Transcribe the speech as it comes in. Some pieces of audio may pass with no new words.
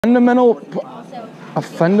fundamental, a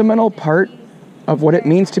fundamental part of what it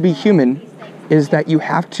means to be human is that you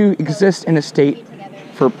have to exist in a state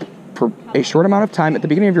for a short amount of time at the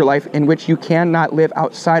beginning of your life in which you cannot live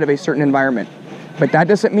outside of a certain environment. But that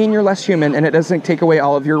doesn't mean you're less human, and it doesn't take away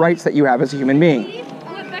all of your rights that you have as a human being.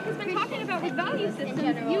 What Becca's been talking about with value systems,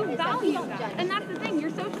 you value that. And that's the thing,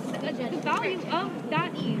 the value of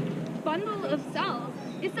that bundle of cells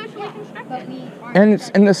is socially constructed.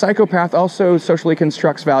 And the psychopath also socially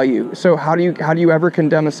constructs value. So how do you ever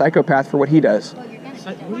condemn a psychopath for what he does?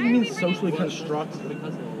 What do you mean socially construct?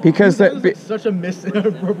 Because that such a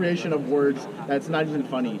misappropriation of words that's not even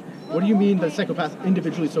funny. What do you mean that psychopath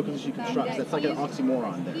individually socially constructs? That's like an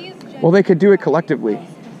oxymoron there. Well, they could do it collectively.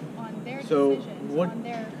 So what?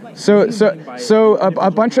 So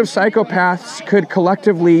a bunch of psychopaths could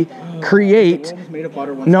collectively create.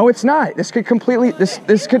 No, it's not. This could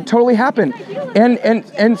totally happen.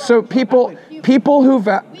 And so people who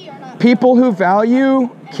value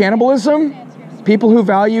cannibalism, people who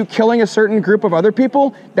value killing a certain group of other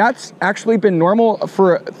people, that's actually been normal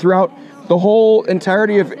throughout the whole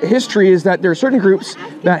entirety of history, is that there are certain groups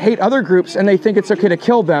that hate other groups and they think it's okay to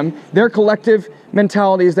kill them. Their collective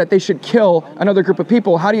mentality is that they should kill another group of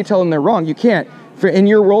people. How do you tell them they're wrong? You can't. In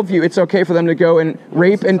your worldview, it's okay for them to go and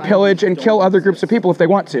rape and pillage and kill other groups of people if they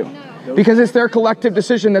want to. Because it's their collective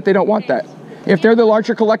decision that they don't want that. If they're the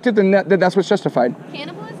larger collective, then that's what's justified.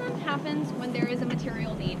 Cannibalism happens when there is a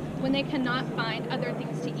material need, when they cannot find other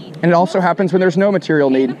things to eat. And it also happens when there's no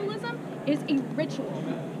material need. Cannibalism is a ritual.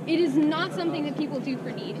 It is not something that people do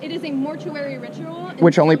for need. It is a mortuary ritual.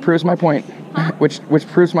 Which only proves my point. Huh? Which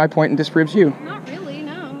proves my point and disproves you. Not really,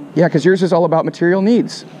 no. Yeah, because yours is all about material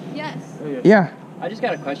needs. Yes. Yeah. I just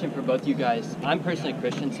got a question for both you guys. I'm personally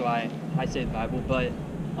Christian, so I say the Bible, but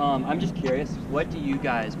I'm just curious, what do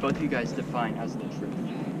both of you guys define as the truth?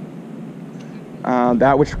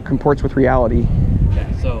 That which comports with reality. Okay,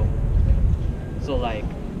 so like,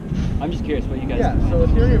 I'm just curious what you guys define. So a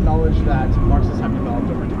theory of knowledge that Marxists have developed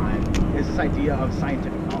over time is this idea of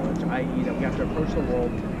scientific knowledge, i.e. that we have to approach the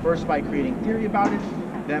world first by creating theory about it,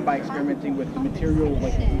 then by experimenting with the material,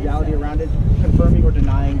 like reality around it, confirming or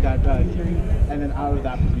denying that theory, and then out of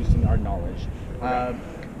that producing our knowledge.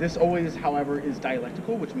 This always, however, is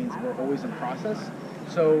dialectical, which means we're always in process.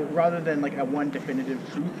 So rather than like a one definitive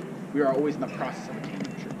truth, we are always in the process of attaining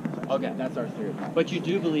truth. Okay. That's our theory of knowledge. But you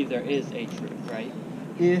do believe there is a truth, right?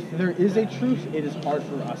 If there is a truth, it is hard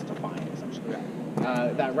for us to find, essentially.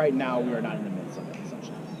 That right now we are not in the midst of it,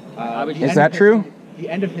 essentially. Is that true? The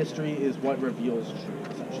end of history is what reveals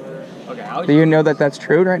truth, essentially. Okay. Do you know that that's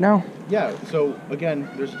true right now? Yeah, so again,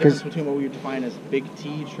 there's a difference between what we define as big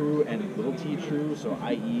T true and little t true. So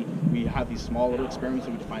i.e. we have these small little experiments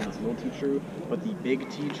that we define as little t true, but the big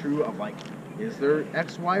T true of like, is there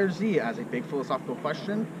X, Y, or Z as a big philosophical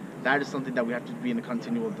question? That is something that we have to be in a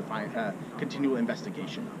continual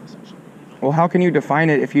investigation of, essentially. Well, how can you define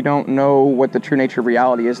it if you don't know what the true nature of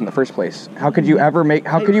reality is in the first place? How could you ever make it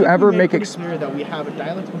clear that we have a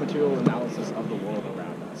dialectical material analysis of the world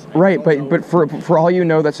around us? Right, but for all you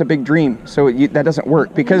know, that's a big dream. So that doesn't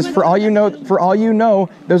work, because for all you know,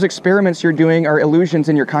 those experiments you're doing are illusions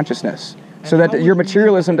in your consciousness. So that your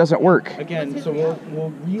materialism doesn't work. Again, so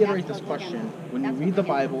we'll reiterate this question. When you read the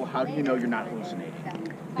Bible, how do you know you're not hallucinating?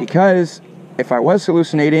 Because if I was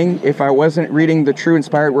hallucinating, if I wasn't reading the true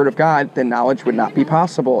inspired word of God, then knowledge would not be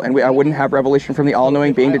possible, and I wouldn't have revelation from the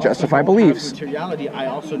all-knowing being to justify beliefs. Materiality, I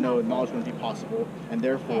also know knowledge wouldn't be possible, and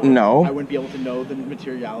therefore I wouldn't be able to know the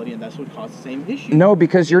materiality, and that's what would cause the same issue. No,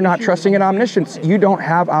 because you're not trusting in omniscience. You don't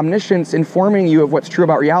have omniscience informing you of what's true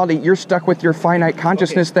about reality. You're stuck with your finite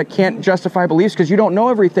consciousness that can't justify beliefs because you don't know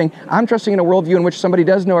everything. I'm trusting in a worldview in which somebody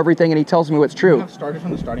does know everything and he tells me what's true. We have started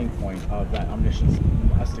from the starting point of that omniscience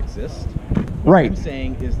must exist. Right. What I'm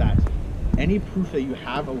saying is that any proof that you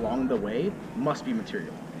have along the way must be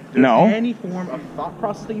material. No. Any form of thought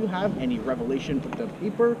process that you have, any revelation of the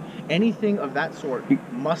paper, anything of that sort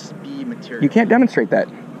must be material. You can't demonstrate that.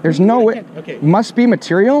 There's no way. Okay. Must be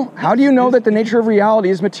material? How do you know that the nature of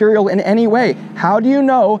reality is material in any way? How do you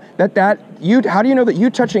know that you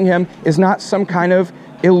touching him is not some kind of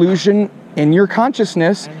illusion in your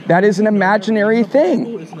consciousness? That is an imaginary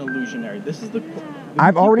thing. It's an illusionary. This is the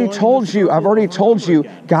I've already told you,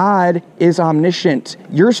 God is omniscient.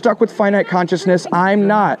 You're stuck with finite consciousness. I'm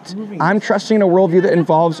not. I'm trusting in a worldview that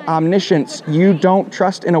involves omniscience. You don't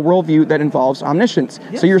trust in a worldview that involves omniscience.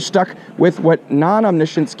 So you're stuck with what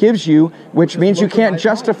non-omniscience gives you, which means you can't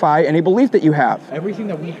justify any belief that you have. Everything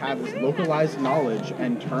that we have is localized knowledge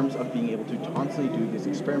in terms of being able to constantly do these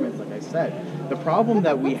experiments, like I said. The problem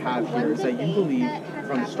that we have here is that you believe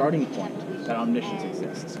from the starting point that omniscience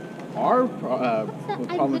exists. Our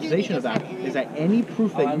problematization of that is that any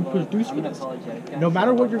proof that you produce for this, no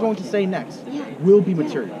matter what you're going to say next, will be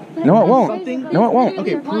material. No, it won't. Something, No, it won't.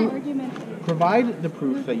 Okay, provide the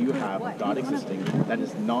proof that you have of God existing that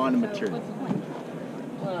is non-material.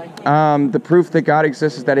 The proof that God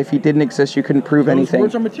exists is that if he didn't exist, you couldn't prove Those anything.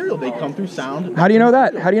 words are material. They come through sound. How do you know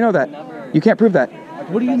that? How do you know that? You can't prove that.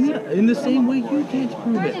 What do you mean? In the same way you can't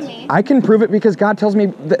prove it. I can prove it because God tells me,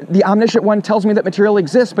 the omniscient one tells me that material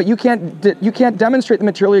exists, but you can't demonstrate the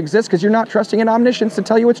material exists because you're not trusting in omniscience to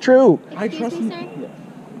tell you it's true. I trust you. Sorry. Yeah.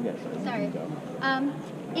 Yes. Sorry.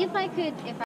 If I could